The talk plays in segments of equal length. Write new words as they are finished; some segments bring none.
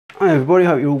Hi everybody,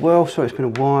 hope you're all well. Sorry it's been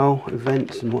a while,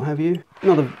 events and what have you.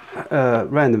 Another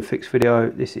random fix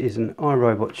video. This is an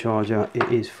iRobot charger. It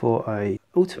is for a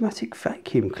automatic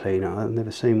vacuum cleaner. I've never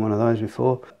seen one of those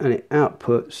before. And it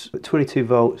outputs 22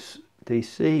 volts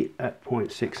DC at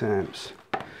 0.6 amps.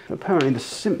 Apparently the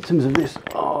symptoms of this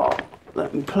are,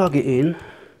 let me plug it in.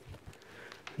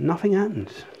 Nothing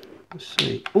happens. Let's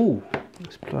see. Oh,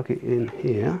 let's plug it in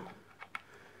here.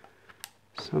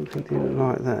 Something didn't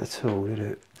like that at all, did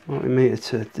it? Multimeter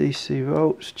to DC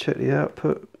volts, check the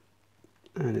output,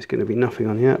 and it's going to be nothing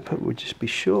on the output, we'll just be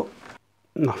short.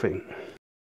 Nothing.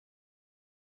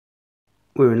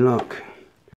 We're in luck.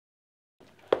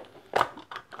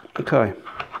 Okay.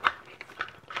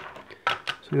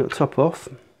 So we've got top off,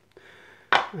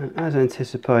 and as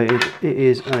anticipated, it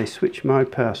is a switch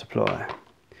mode power supply.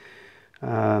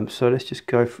 So let's just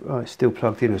go for, oh, it's still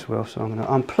plugged in as well, so I'm going to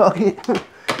unplug it,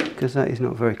 because that is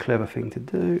not a very clever thing to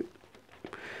do.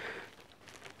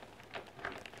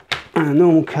 And a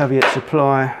normal caveat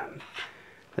supply,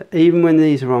 that even when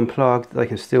these are unplugged, they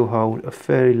can still hold a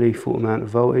fairly lethal amount of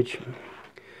voltage.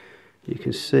 You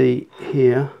can see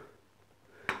here,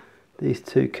 these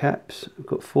two caps have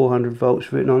got 400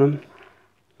 volts written on them.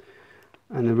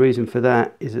 And the reason for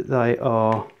that is that they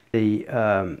are the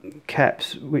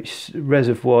caps which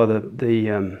reservoir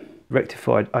the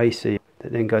rectified AC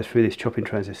that then goes through this chopping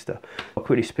transistor. I'll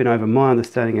quickly spin over my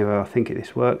understanding of how I think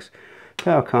this works.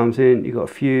 Power comes in, you've got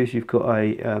a fuse, you've got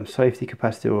a safety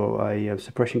capacitor or a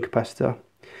suppression capacitor.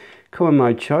 Common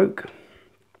mode choke,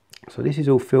 so this is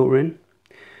all filtering.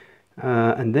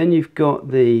 And then you've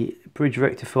got the bridge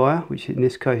rectifier, which in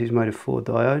this case is made of 4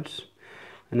 diodes.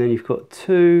 And then you've got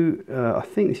two, I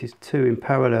think this is 2 in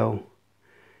parallel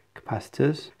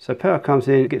capacitors. So power comes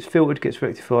in, gets filtered, gets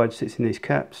rectified, sits in these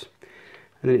caps.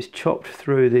 And then it's chopped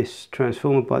through this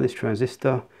transformer by this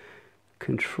transistor,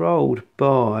 controlled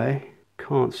by,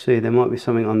 can't see, there might be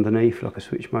something underneath like a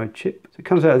switch mode chip. So it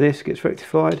comes out of this, gets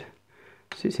rectified,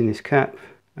 sits in this cap,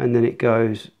 and then it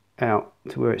goes out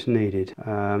to where it's needed.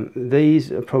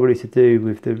 These are probably to do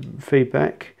with the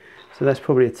feedback. So that's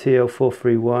probably a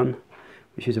TL431,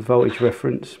 which is a voltage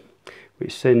reference,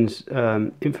 which sends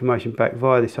information back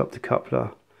via this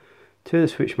optocoupler to the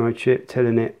switch mode chip,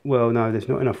 telling it, well, no, there's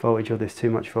not enough voltage or there's too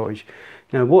much voltage.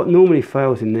 Now, what normally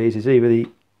fails in these is either the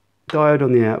diode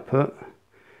on the output,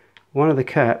 one of the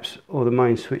caps, or the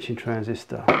main switching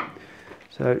transistor.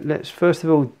 So let's first of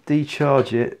all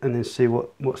decharge it and then see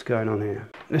what's going on here.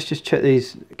 Let's just check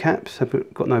these caps,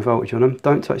 have got no voltage on them.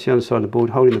 Don't touch the other side of the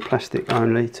board, holding the plastic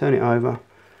only. Turn it over,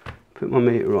 put my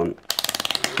meter on,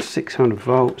 600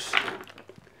 volts.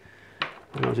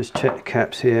 And I'll just check the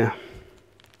caps here.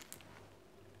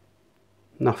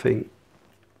 Nothing.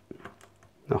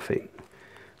 Nothing.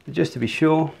 But just to be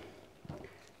sure,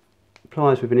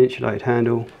 applies with an insulated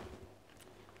handle.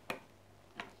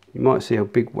 You might see a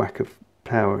big whack of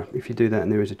power if you do that and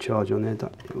there is a charge on there,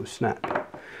 it will snap.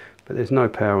 But there's no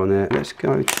power on there. Let's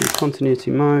go to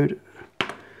continuity mode.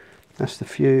 That's the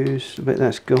fuse, I bet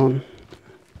that's gone.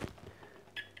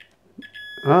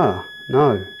 Ah,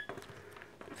 no.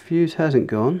 The fuse hasn't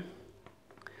gone.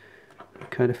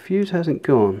 Okay, the fuse hasn't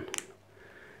gone.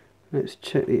 Let's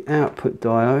check the output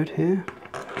diode here,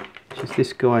 which is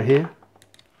this guy here.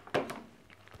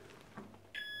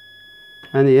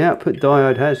 And the output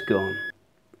diode has gone.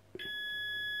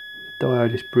 The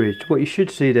diode is bridged. What you should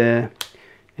see there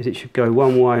is it should go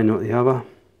one way and not the other.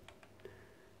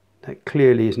 That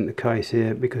clearly isn't the case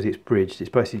here because it's bridged. It's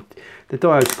basically, the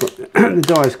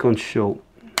diode's gone short.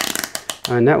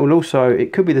 And that will also,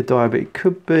 it could be the diode, but it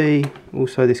could be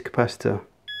also this capacitor.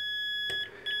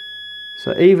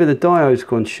 So either the diode's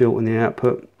gone short on the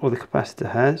output or the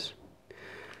capacitor has.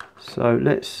 So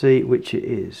let's see which it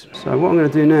is. So what I'm going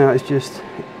to do now is just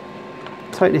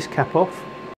take this cap off.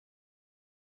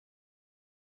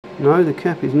 No, the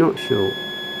cap is not short.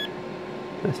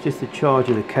 That's just the charge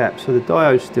of the cap. So the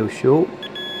diode's still short.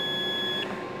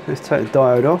 Let's take the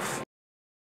diode off.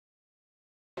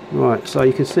 Right, so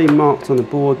you can see marked on the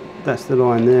board, that's the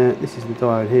line there. This is the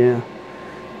diode here.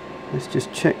 Let's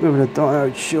just check whether the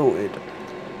diode's shorted.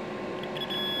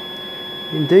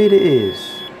 Indeed it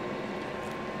is.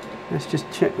 Let's just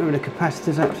check whether the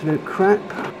capacitor's absolute crap.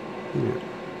 Yeah.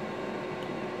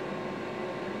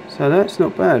 So that's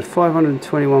not bad.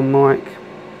 521 mic,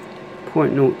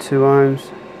 0.02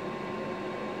 ohms.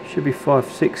 Should be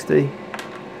 560.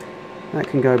 That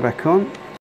can go back on.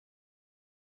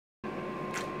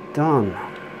 Done.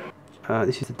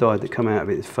 This is the diode that come out of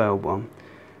it, this failed one.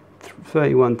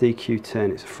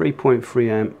 31DQ10. It's a 3.3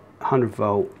 amp, 100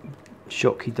 volt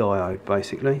Schottky diode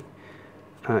basically.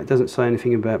 It doesn't say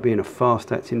anything about being a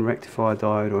fast acting rectifier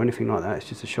diode or anything like that, it's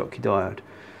just a Schottky diode.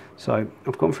 So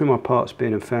I've gone through my parts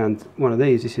bin and found one of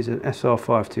these. This is an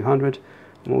SR5200,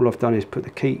 and all I've done is put the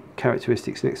key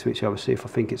characteristics next to each other, see if I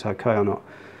think it's okay or not.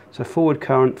 So forward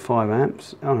current 5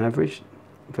 amps on average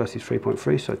versus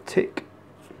 3.3, so tick.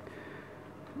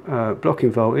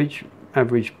 Blocking voltage,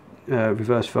 average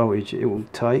reverse voltage it will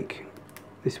take.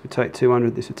 This would take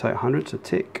 200, this would take 100, so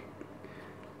tick.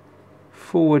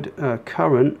 Forward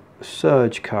current,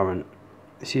 surge current.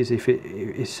 This is if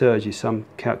it surges, some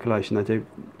calculation they do.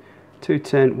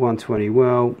 210, 120,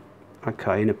 well,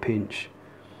 okay, in a pinch.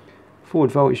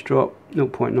 Forward voltage drop,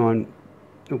 0.9,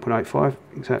 0.85,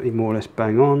 exactly more or less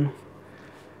bang on.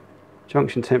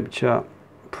 Junction temperature,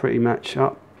 pretty match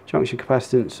up. Junction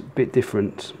capacitance, a bit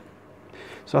different.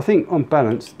 So I think on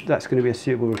balance, that's going to be a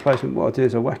suitable replacement. What I'll do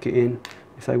is I'll whack it in.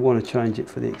 If they want to change it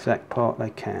for the exact part, they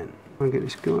can. I'll get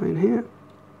this guy in here.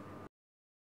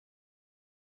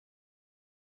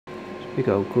 It's a big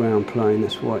old ground plane,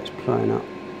 that's why it's playing up.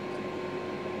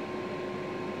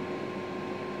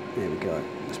 There we go,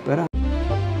 that's better.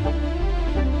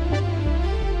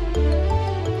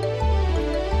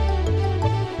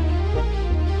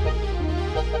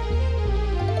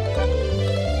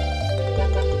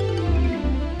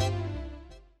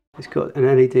 It's got an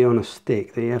LED on a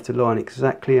stick that you have to line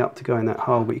exactly up to go in that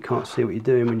hole, but you can't see what you're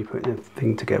doing when you put the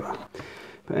thing together.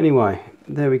 But anyway,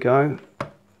 there we go.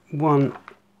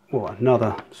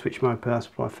 Another switch mode power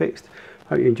supply fixed.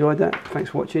 Hope you enjoyed that. Thanks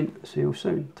for watching. See you all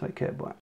soon. Take care. Bye.